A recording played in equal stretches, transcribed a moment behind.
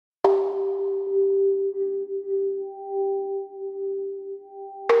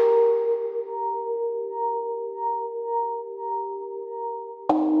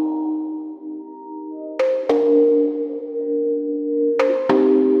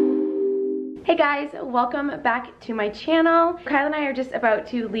Hey guys, welcome back to my channel. Kyle and I are just about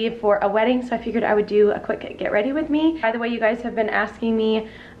to leave for a wedding, so I figured I would do a quick get ready with me. By the way, you guys have been asking me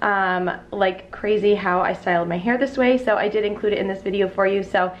like crazy how I styled my hair this way, so I did include it in this video for you.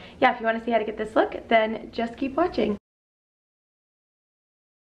 So yeah, if you want to see how to get this look, then just keep watching.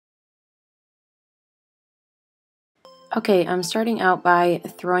 Okay, I'm starting out by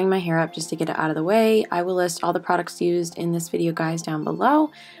throwing my hair up just to get it out of the way. I will list all the products used in this video, guys, down below,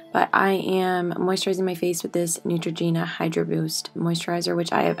 but I am moisturizing my face with this Neutrogena Hydro Boost moisturizer,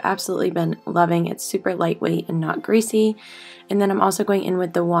 which I have absolutely been loving. It's super lightweight and not greasy. And then I'm also going in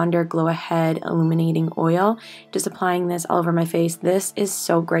with the Wander Glow Ahead Illuminating Oil, just applying this all over my face. This is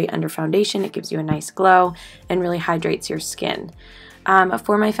so great under foundation. It gives you a nice glow and really hydrates your skin.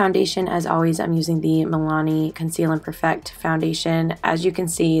 For my foundation, as always, I'm using the Milani Conceal and Perfect foundation. As you can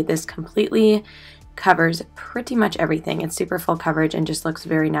see, this completely covers pretty much everything. It's super full coverage and just looks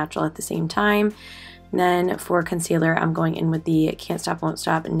very natural at the same time. And then for concealer, I'm going in with the Can't Stop Won't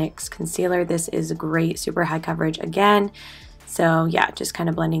Stop NYX concealer. This is great, super high coverage again. So yeah, just kind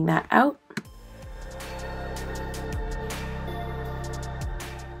of blending that out.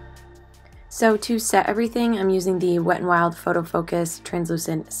 So to set everything, I'm using the Wet n Wild Photo Focus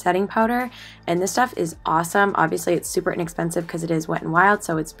Translucent Setting Powder, and this stuff is awesome. Obviously, it's super inexpensive because it is Wet n Wild,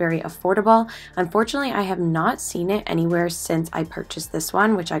 so it's very affordable. Unfortunately, I have not seen it anywhere since I purchased this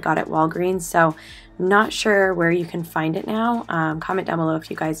one, which I got at Walgreens, so not sure where you can find it now. Comment down below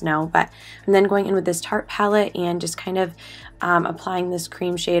if you guys know. But I'm then going in with this Tarte palette and just kind of applying this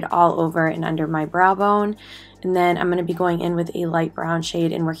cream shade all over and under my brow bone. And then I'm going to be going in with a light brown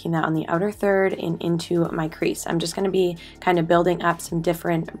shade and working that on the outer third and into my crease. I'm just going to be kind of building up some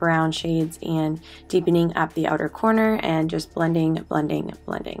different brown shades and deepening up the outer corner and just blending, blending,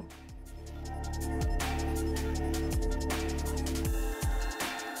 blending.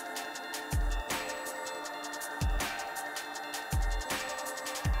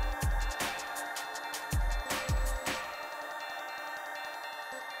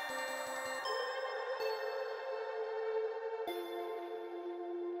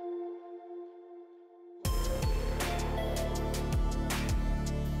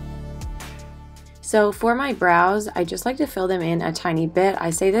 So for my brows, I just like to fill them in a tiny bit. I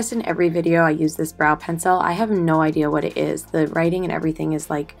say this in every video. I use this brow pencil. I have no idea what it is. The writing and everything is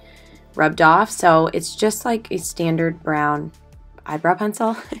like rubbed off. So it's just like a standard brown eyebrow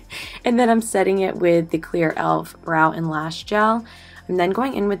pencil. And then I'm setting it with the Clear e.l.f. Brow and Lash Gel. I'm then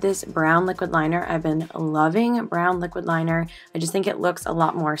going in with this brown liquid liner. I've been loving brown liquid liner. I just think it looks a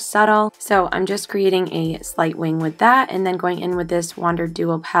lot more subtle. So I'm just creating a slight wing with that, and then going in with this Wander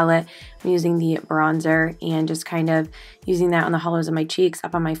Duo palette. I'm using the bronzer and just kind of using that on the hollows of my cheeks,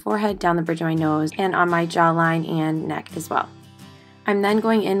 up on my forehead, down the bridge of my nose, and on my jawline and neck as well. I'm then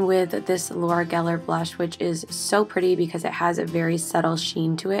going in with this Laura Geller blush, which is so pretty because it has a very subtle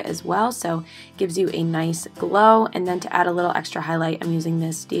sheen to it as well, so it gives you a nice glow. And then to add a little extra highlight, I'm using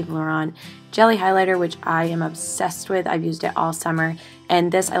this Steve Laurent Jelly Highlighter, which I am obsessed with. I've used it all summer,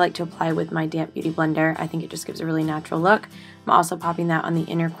 and this I like to apply with my damp beauty blender. I think it just gives a really natural look. I'm also popping that on the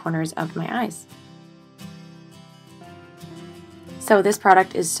inner corners of my eyes. So this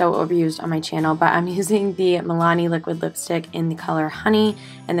product is so overused on my channel, but I'm using the Milani liquid lipstick in the color Honey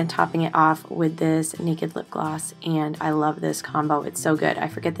and then topping it off with this Naked Lip Gloss, and I love this combo. It's so good. I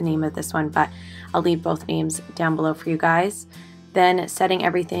forget the name of this one, but I'll leave both names down below for you guys. Then setting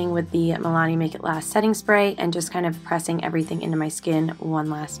everything with the Milani Make It Last setting spray and just kind of pressing everything into my skin one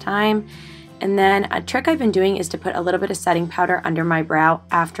last time. And then a trick I've been doing is to put a little bit of setting powder under my brow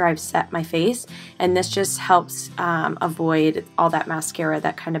after I've set my face, and this just helps avoid all that mascara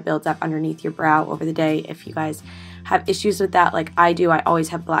that kind of builds up underneath your brow over the day. If you guys have issues with that like I do, I always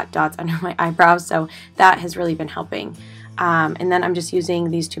have black dots under my eyebrows, so that has really been helping. And then I'm just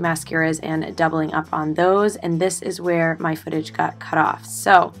using these two mascaras and doubling up on those, and this is where my footage got cut off.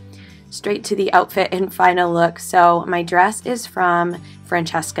 So straight to the outfit and final look. So my dress is from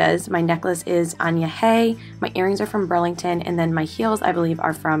Francesca's, my necklace is Anya Hay, my earrings are from Burlington, and then my heels I believe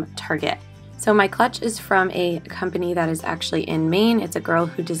are from Target. So my clutch is from a company that is actually in Maine. It's a girl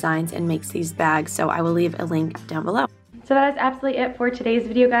who designs and makes these bags, so I will leave a link down below. So that is absolutely it for today's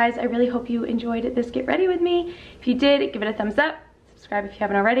video, guys. I really hope you enjoyed this Get Ready With Me. If you did, give it a thumbs up, subscribe if you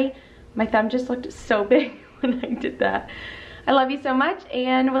haven't already. My thumb just looked so big when I did that. I love you so much,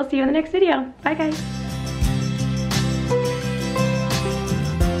 and we'll see you in the next video. Bye, guys.